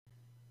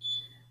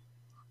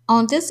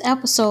On this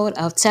episode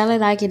of Tell It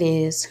Like It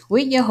Is,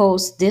 with your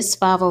host, this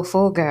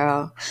 504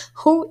 girl,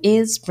 who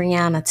is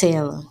Brionna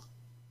Taylor.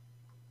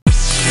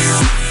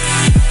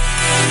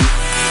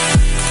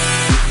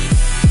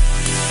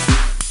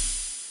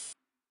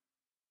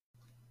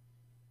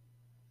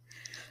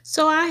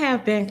 So I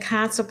have been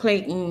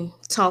contemplating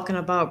talking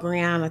about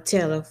Brionna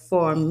Taylor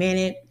for a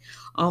minute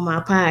on my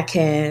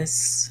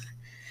podcast.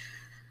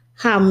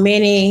 How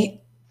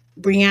many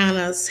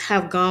Briannas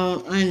have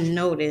gone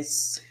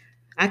unnoticed.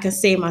 I can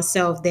say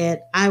myself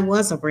that I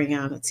was a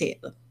Brionna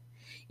Taylor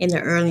in the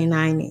early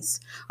 90s.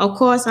 Of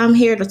course, I'm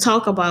here to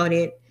talk about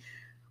it,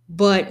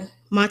 but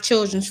my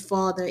children's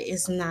father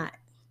is not.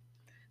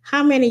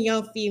 How many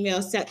young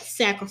females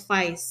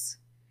sacrifice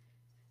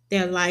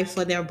their life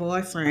for their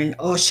boyfriend,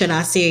 or should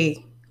I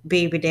say,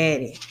 baby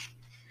daddy?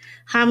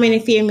 How many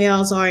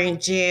females are in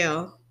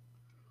jail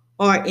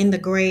or in the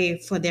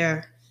grave for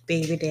their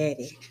baby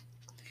daddy?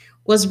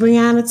 Was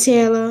Brionna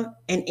Taylor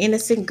an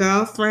innocent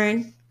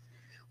girlfriend?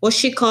 Was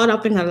she caught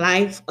up in a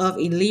life of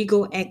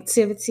illegal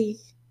activity?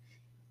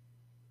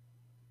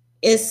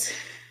 It's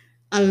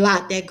a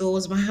lot that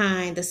goes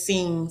behind the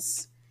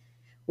scenes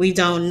we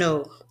don't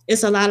know.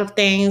 It's a lot of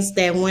things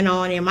that went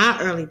on in my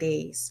early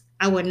days.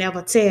 I would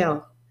never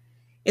tell.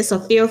 It's a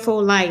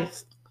fearful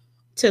life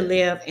to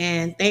live,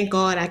 and thank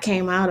God I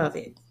came out of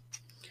it.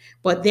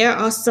 But there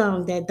are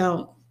some that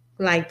don't,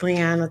 like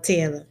Brionna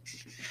Taylor.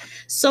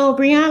 So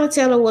Brionna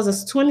Taylor was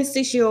a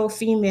 26-year-old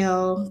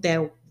female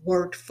that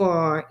worked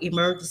for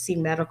emergency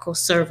medical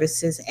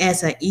services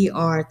as an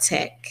ER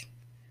tech.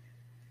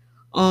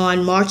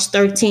 On March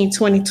 13,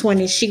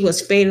 2020, she was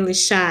fatally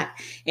shot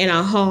in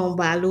her home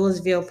by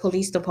Louisville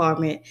Police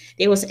Department.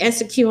 They was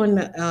executing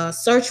a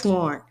search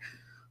warrant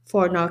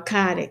for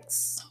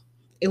narcotics.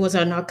 It was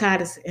a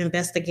narcotics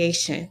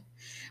investigation.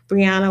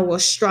 Brionna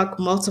was struck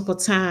multiple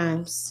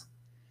times.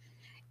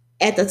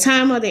 At the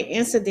time of the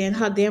incident,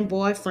 her then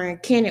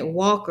boyfriend, Kenneth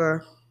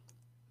Walker,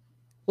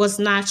 was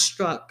not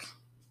struck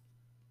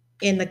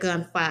in the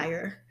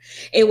gunfire.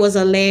 It was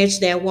alleged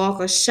that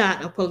Walker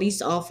shot a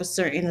police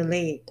officer in the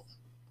leg.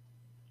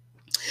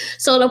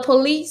 So the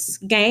police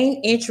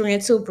gained entry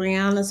into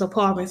Brianna's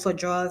apartment for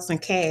drugs and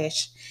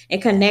cash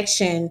in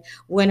connection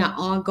with an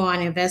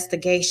ongoing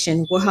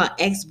investigation with her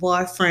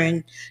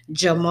ex-boyfriend,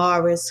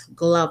 Jamaris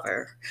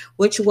Glover,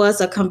 which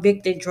was a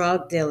convicted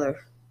drug dealer.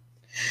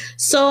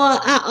 So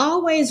I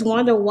always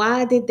wonder,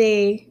 why did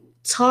they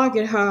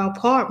target her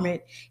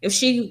apartment if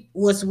she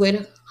was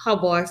with her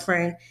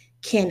boyfriend,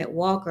 Kenneth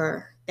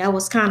Walker? That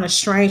was kind of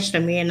strange to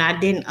me, and I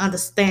didn't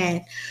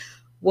understand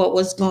what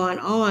was going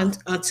on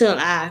until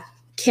I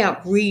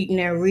kept reading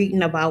and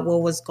reading about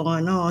what was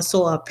going on.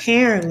 So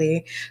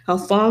apparently, her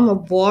former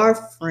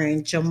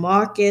boyfriend,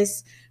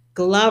 Jamarcus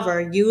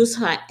Glover, used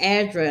her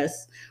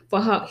address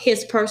for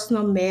his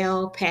personal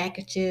mail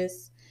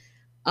packages,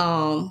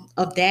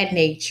 of that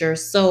nature.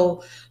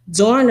 So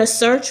during the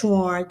search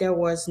warrant, there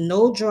was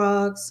no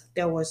drugs,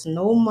 there was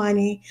no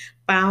money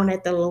found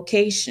at the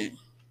location.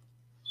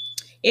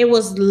 It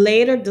was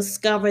later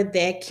discovered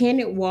that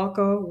Kenneth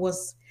Walker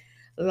was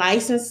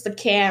licensed to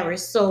carry.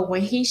 So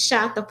when he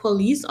shot the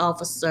police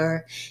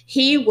officer,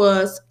 he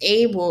was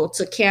able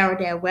to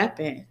carry that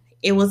weapon.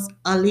 It was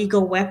a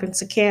legal weapon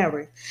to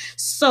carry.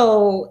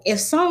 So if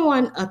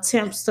someone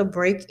attempts to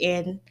break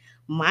in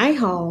my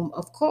home,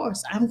 of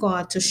course, I'm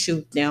going to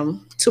shoot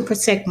them to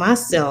protect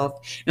myself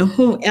and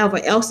whomever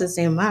else is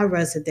in my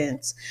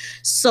residence.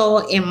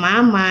 So in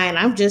my mind,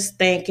 I'm just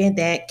thinking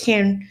that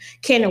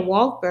Kenneth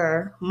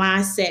Walker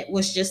mindset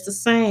was just the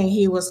same.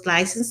 He was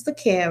licensed to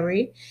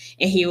carry,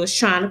 and he was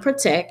trying to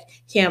protect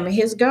him and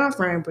his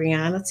girlfriend,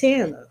 Brionna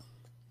Taylor.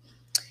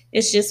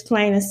 It's just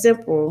plain and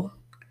simple.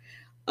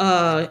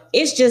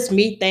 It's just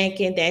me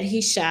thinking that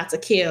he shot to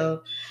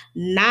kill,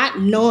 not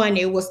knowing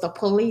it was the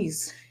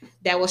police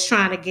that was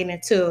trying to get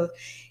into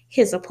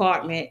his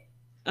apartment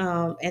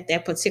at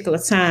that particular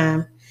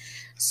time.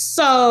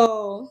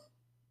 So,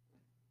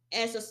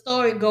 as the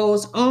story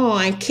goes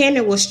on,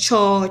 Kenneth was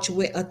charged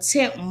with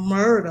attempt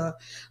murder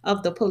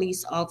of the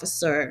police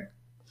officer.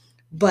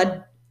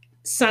 But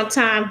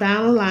sometime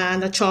down the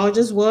line, the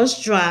charges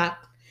was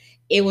dropped.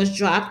 It was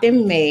dropped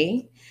in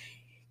May.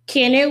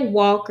 Kenneth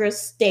Walker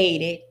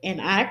stated,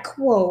 and I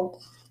quote,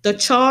 "The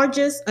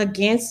charges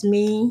against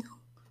me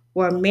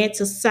were meant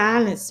to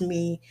silence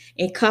me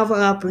and cover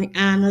up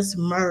Brianna's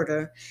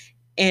murder.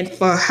 And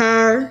for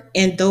her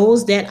and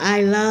those that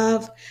I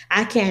love,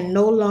 I can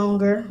no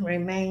longer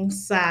remain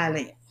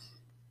silent."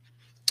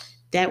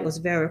 That was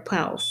very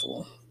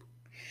powerful.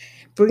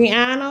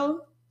 Brianna,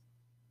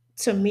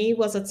 to me,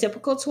 was a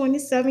typical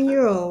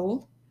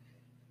 27-year-old,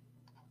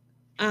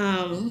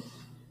 um,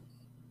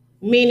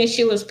 meaning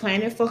she was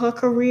planning for her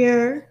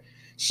career.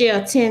 She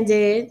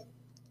attended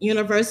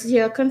University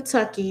of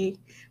Kentucky,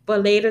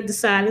 but later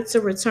decided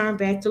to return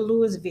back to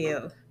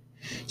Louisville.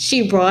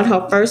 She brought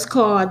her first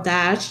car, a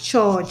Dodge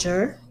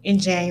Charger, in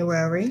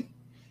January.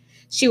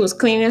 She was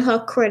cleaning her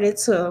credit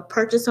to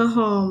purchase a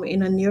home in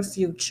the near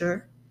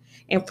future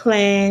and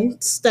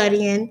planned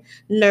studying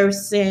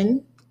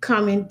nursing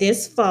coming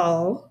this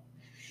fall.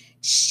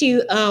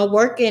 She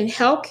worked in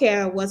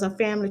healthcare was a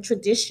family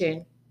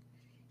tradition,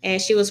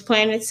 and she was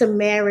planning to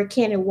marry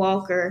Kenny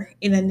Walker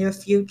in the near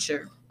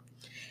future.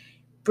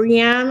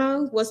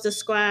 Brianna was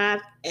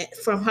described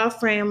from her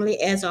family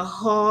as a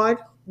hard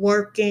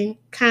working,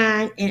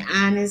 kind, and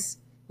honest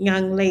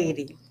young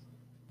lady.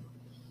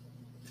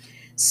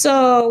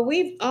 So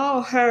we've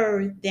all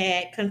heard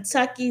that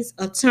Kentucky's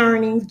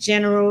Attorney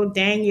General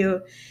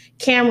Daniel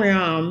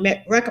Cameron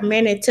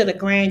recommended to the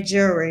grand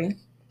jury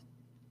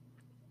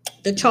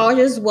the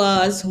charges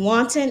was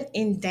wanton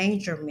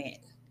endangerment.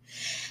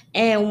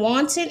 And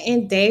wanton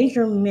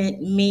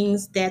endangerment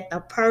means that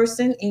the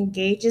person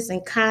engages in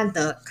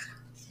conduct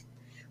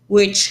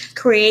which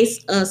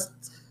creates a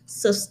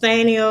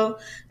substantial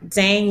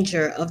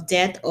danger of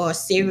death or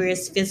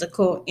serious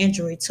physical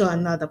injury to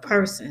another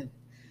person.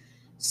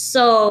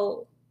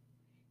 So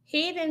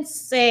he didn't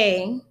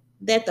say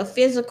that the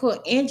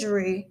physical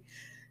injury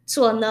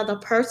to another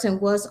person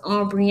was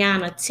on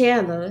Brianna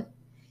Taylor.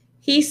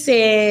 He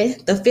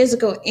said the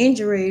physical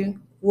injury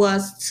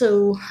was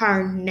to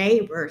her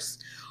neighbors,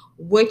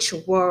 which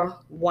were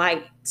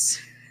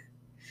white.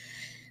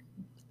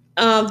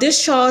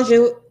 This charge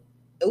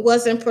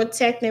wasn't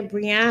protecting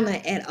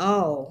Brianna at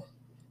all.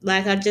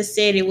 Like I just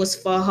said, it was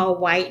for her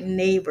white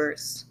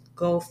neighbors.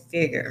 Go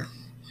figure.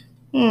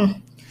 Hmm.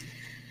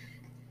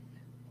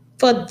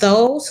 For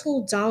those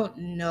who don't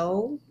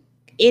know,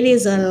 it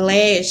is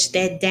alleged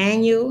that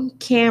Daniel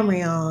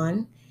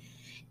Cameron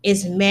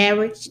is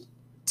married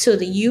to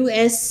the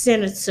U.S.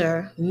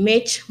 Senator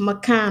Mitch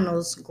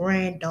McConnell's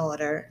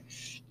granddaughter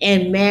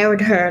and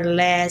married her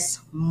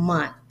last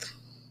month.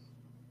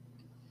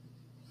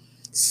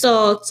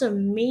 So to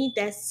me,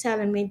 that's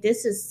telling me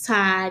this is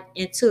tied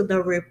into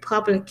the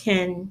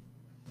Republican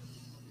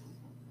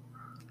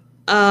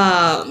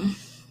um,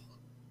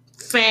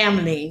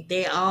 family.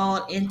 They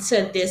all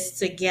into this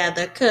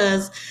together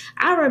because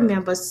I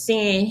remember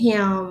seeing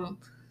him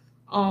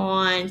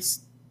on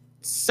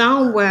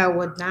somewhere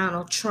with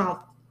Donald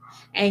Trump,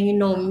 and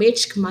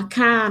Mitch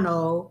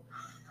McConnell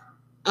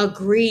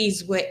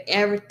agrees with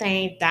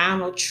everything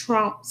Donald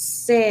Trump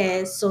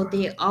says, so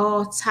they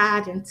all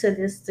tied into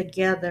this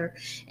together.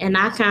 And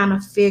I kind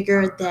of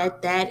figured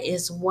that that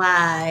is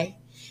why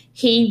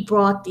he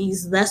brought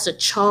these lesser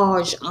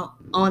charge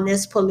on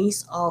this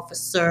police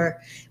officer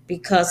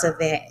because of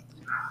that.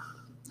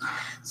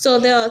 So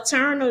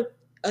the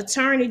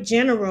attorney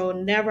general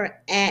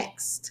never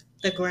asked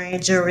the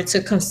grand jury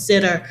to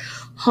consider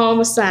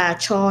homicide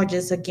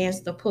charges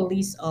against the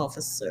police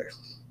officer.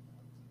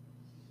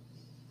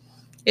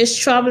 It's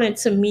troubling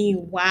to me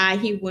why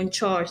he wouldn't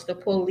charge the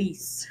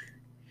police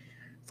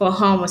for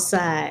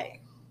homicide,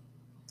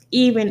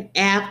 even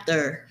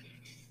after,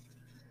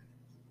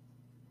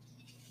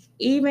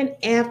 even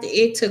after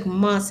it took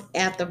months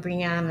after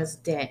Brianna's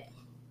death.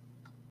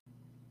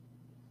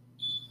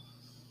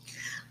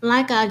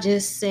 Like I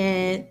just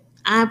said,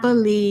 I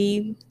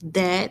believe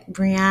that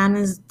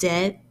Brianna's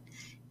death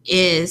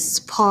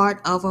is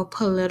part of a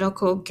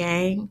political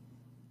game.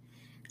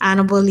 I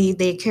don't believe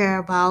they care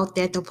about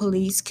that the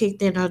police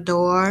kicked in her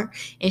door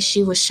and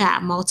she was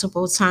shot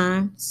multiple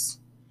times.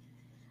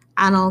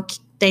 I don't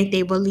think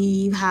they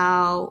believe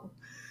how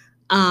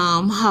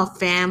her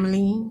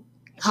family,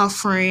 her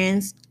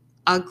friends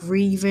are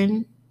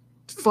grieving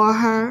for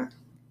her.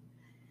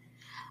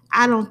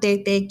 I don't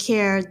think they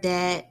care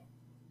that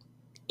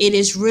it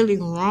is really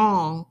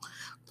wrong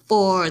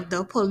for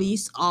the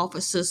police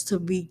officers to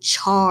be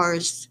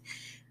charged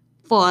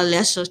for a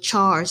lesser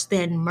charge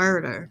than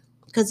murder,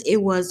 because it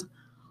was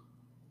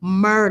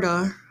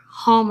murder,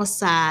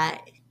 homicide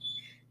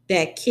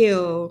that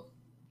killed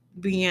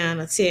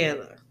Breonna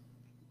Taylor.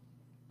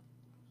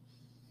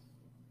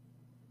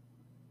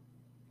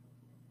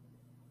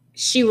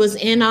 She was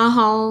in her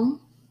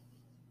home,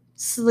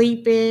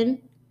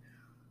 sleeping,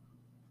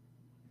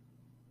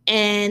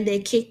 and they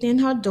kicked in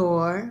her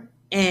door,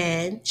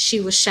 and she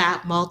was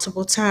shot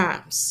multiple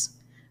times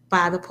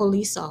by the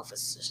police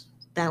officers.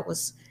 That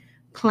was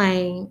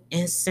plain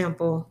and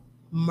simple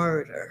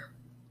murder.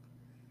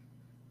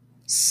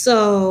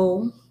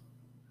 So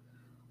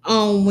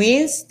on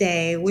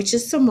Wednesday, which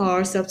is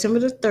tomorrow, September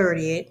the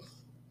 30th,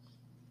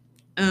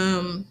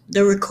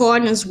 the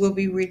recordings will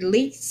be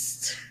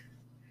released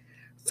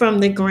from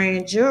the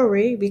grand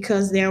jury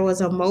because there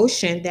was a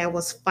motion that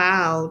was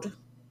filed,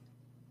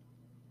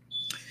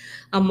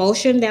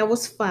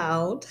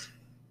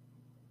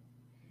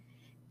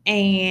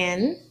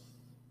 and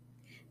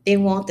they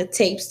want the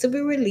tapes to be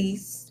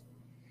released.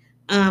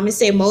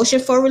 It's a motion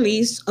for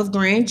release of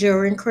grand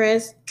jury and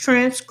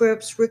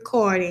transcripts,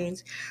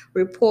 recordings,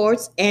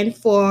 reports, and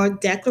for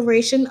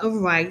declaration of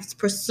rights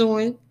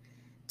pursuant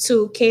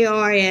to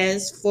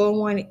KRS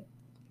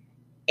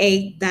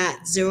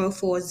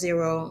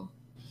 418.040.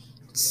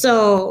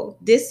 So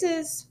this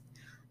is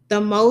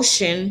the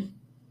motion.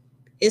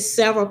 It's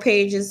several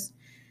pages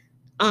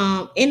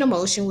in the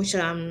motion, which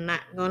I'm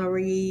not going to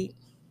read,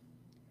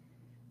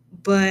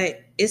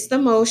 but it's the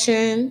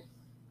motion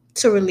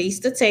to release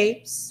the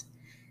tapes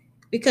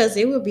because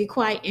it would be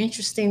quite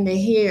interesting to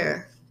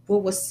hear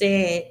what was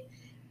said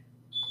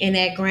in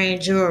that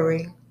grand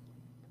jury.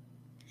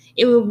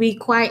 It would be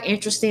quite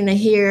interesting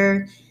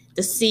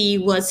to see,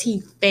 was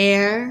he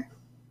fair,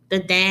 the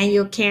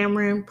Daniel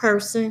Cameron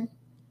person?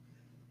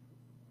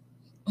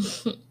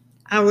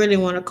 I really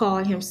want to call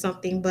him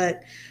something,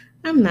 but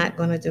I'm not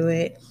going to do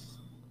it.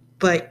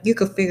 But you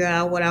can figure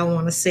out what I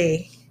want to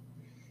say.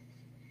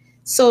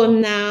 So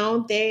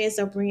now there is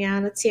a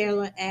Breonna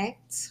Taylor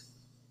Act,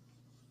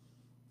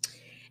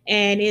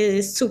 and it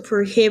is to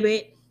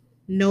prohibit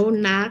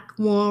no-knock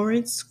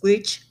warrants,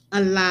 which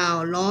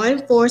allow law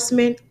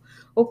enforcement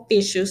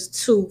officials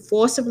to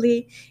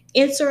forcibly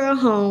enter a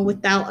home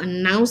without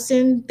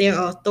announcing their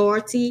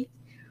authority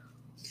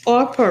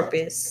or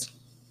purpose.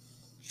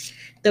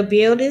 The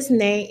bill is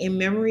named in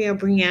memory of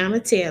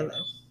Breonna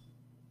Taylor,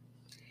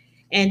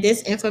 and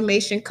this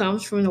information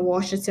comes from the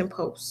Washington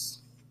Post.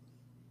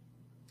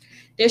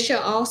 There should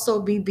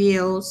also be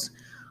bills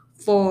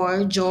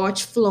for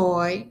George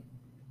Floyd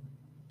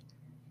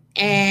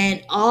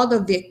and all the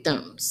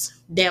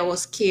victims that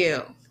was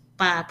killed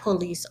by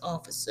police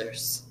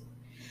officers.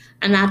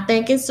 And I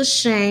think it's a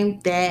shame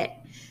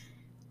that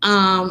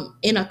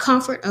in the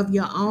comfort of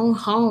your own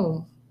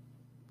home,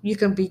 you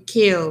can be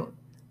killed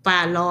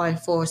by law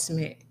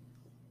enforcement.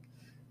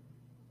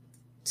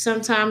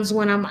 Sometimes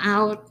when I'm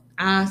out,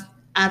 I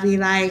be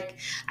like,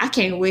 I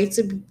can't wait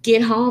to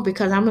get home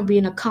because I'm gonna be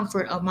in the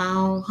comfort of my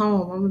own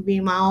home. I'm gonna be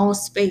in my own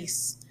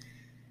space.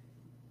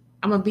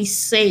 I'm gonna be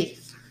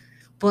safe.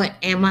 But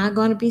am I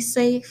gonna be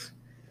safe?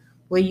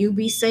 Will you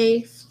be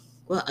safe?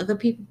 Will other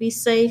people be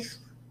safe?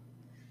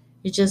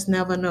 You just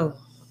never know.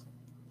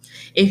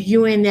 If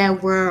you in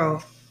that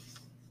world,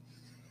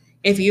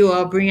 if you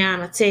are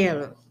Breonna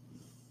Taylor,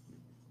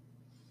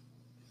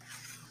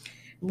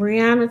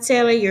 Breonna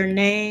Taylor, your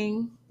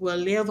name will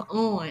live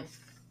on.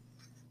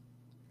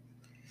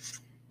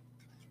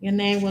 Your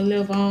name will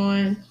live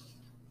on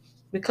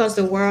because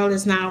the world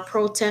is now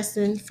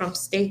protesting from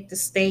state to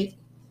state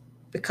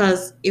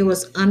because it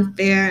was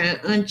unfair and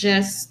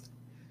unjust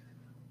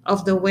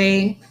of the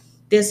way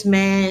this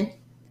man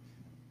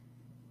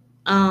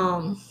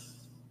um,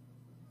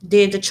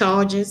 did the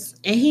charges,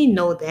 and he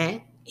know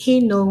that.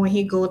 He know when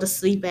he go to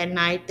sleep at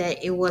night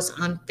that it was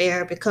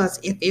unfair because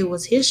if it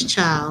was his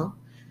child,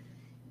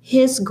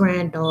 his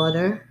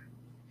granddaughter,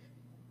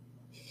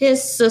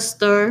 his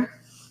sister,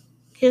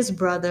 his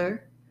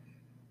brother,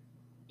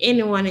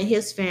 anyone in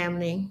his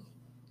family,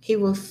 he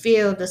will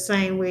feel the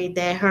same way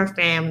that her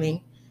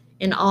family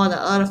and all the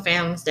other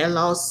families that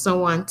lost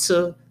someone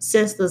to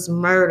senseless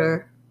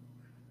murder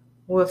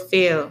will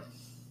feel.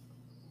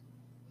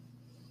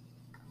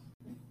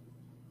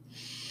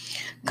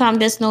 Come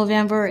this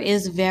November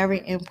is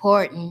very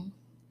important.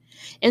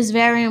 It's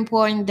very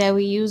important that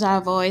we use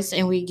our voice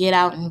and we get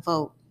out and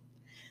vote.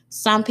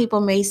 Some people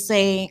may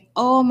say,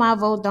 oh, my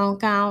vote don't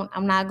count.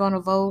 I'm not going to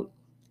vote.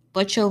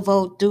 But your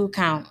vote do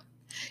count.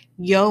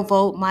 Your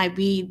vote might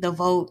be the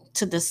vote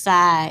to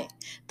decide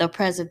the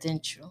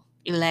presidential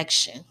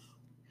election.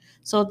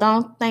 So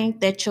don't think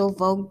that your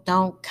vote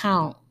don't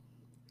count.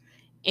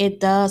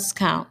 It does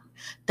count.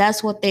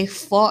 That's what they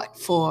fought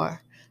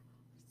for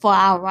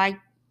our right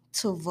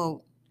to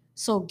vote.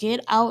 So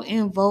get out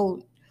and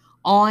vote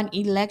on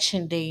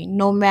election day,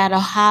 no matter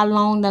how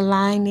long the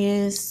line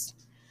is,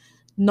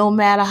 no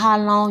matter how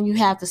long you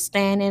have to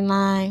stand in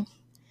line.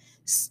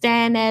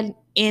 Stand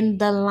in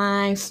the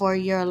line for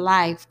your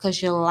life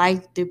because your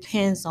life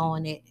depends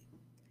on it.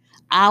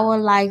 Our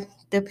life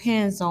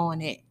depends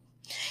on it.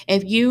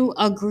 If you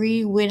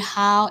agree with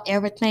how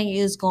everything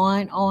is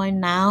going on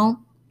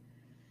now,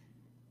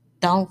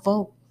 don't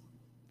vote.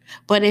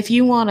 But if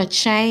you want to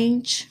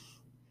change,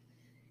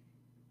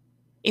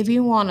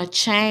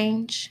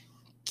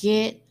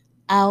 get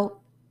out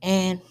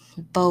and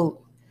vote.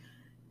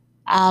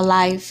 Our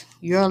life,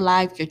 your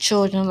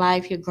children's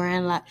life, your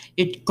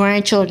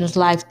grandchildren's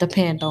life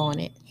depend on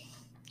it.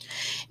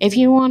 If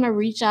you want to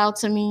reach out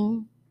to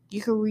me,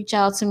 you can reach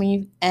out to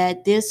me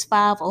at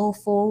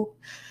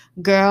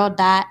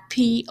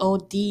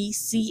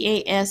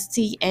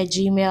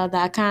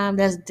this504girl.podcast@gmail.com.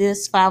 That's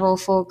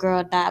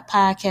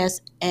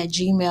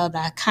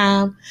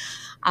this504girl.podcast@gmail.com.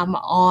 I'm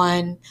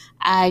on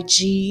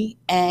IG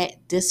at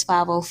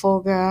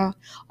this504girl.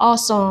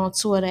 Also on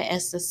Twitter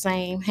as the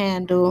same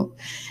handle.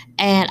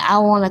 And I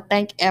want to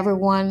thank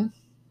everyone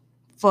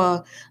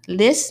for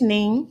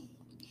listening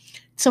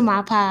to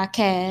my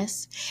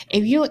podcast.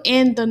 If you're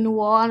in the New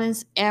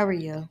Orleans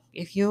area,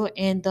 and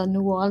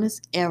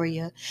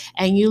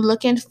you're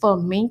looking for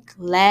mink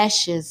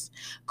lashes,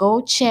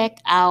 go check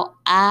out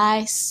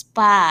I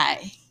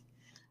Spy.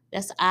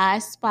 That's I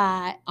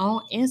Spy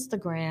on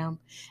Instagram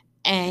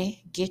and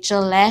get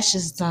your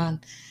lashes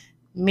done.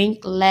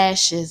 Mink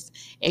lashes.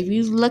 If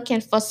you're looking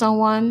for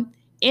someone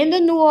in the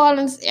New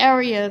Orleans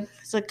area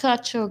to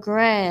cut your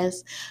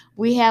grass,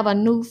 we have a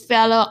new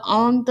fella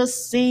on the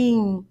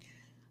scene.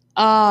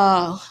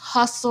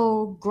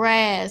 Hustle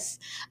grass.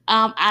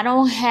 I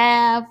don't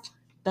have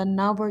the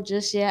number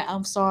just yet.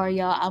 I'm sorry,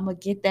 y'all. I'm gonna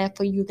get that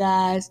for you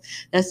guys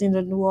that's in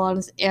the New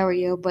Orleans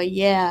area. But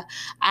yeah,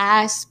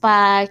 I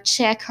Spy,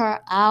 check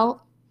her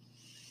out.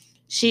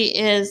 She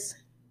is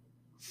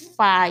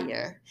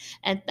fire.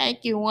 And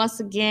thank you once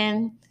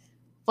again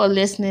for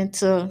listening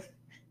to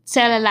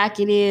Tell It Like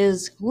It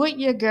Is with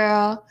your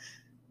girl,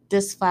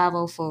 this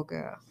 504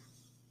 girl.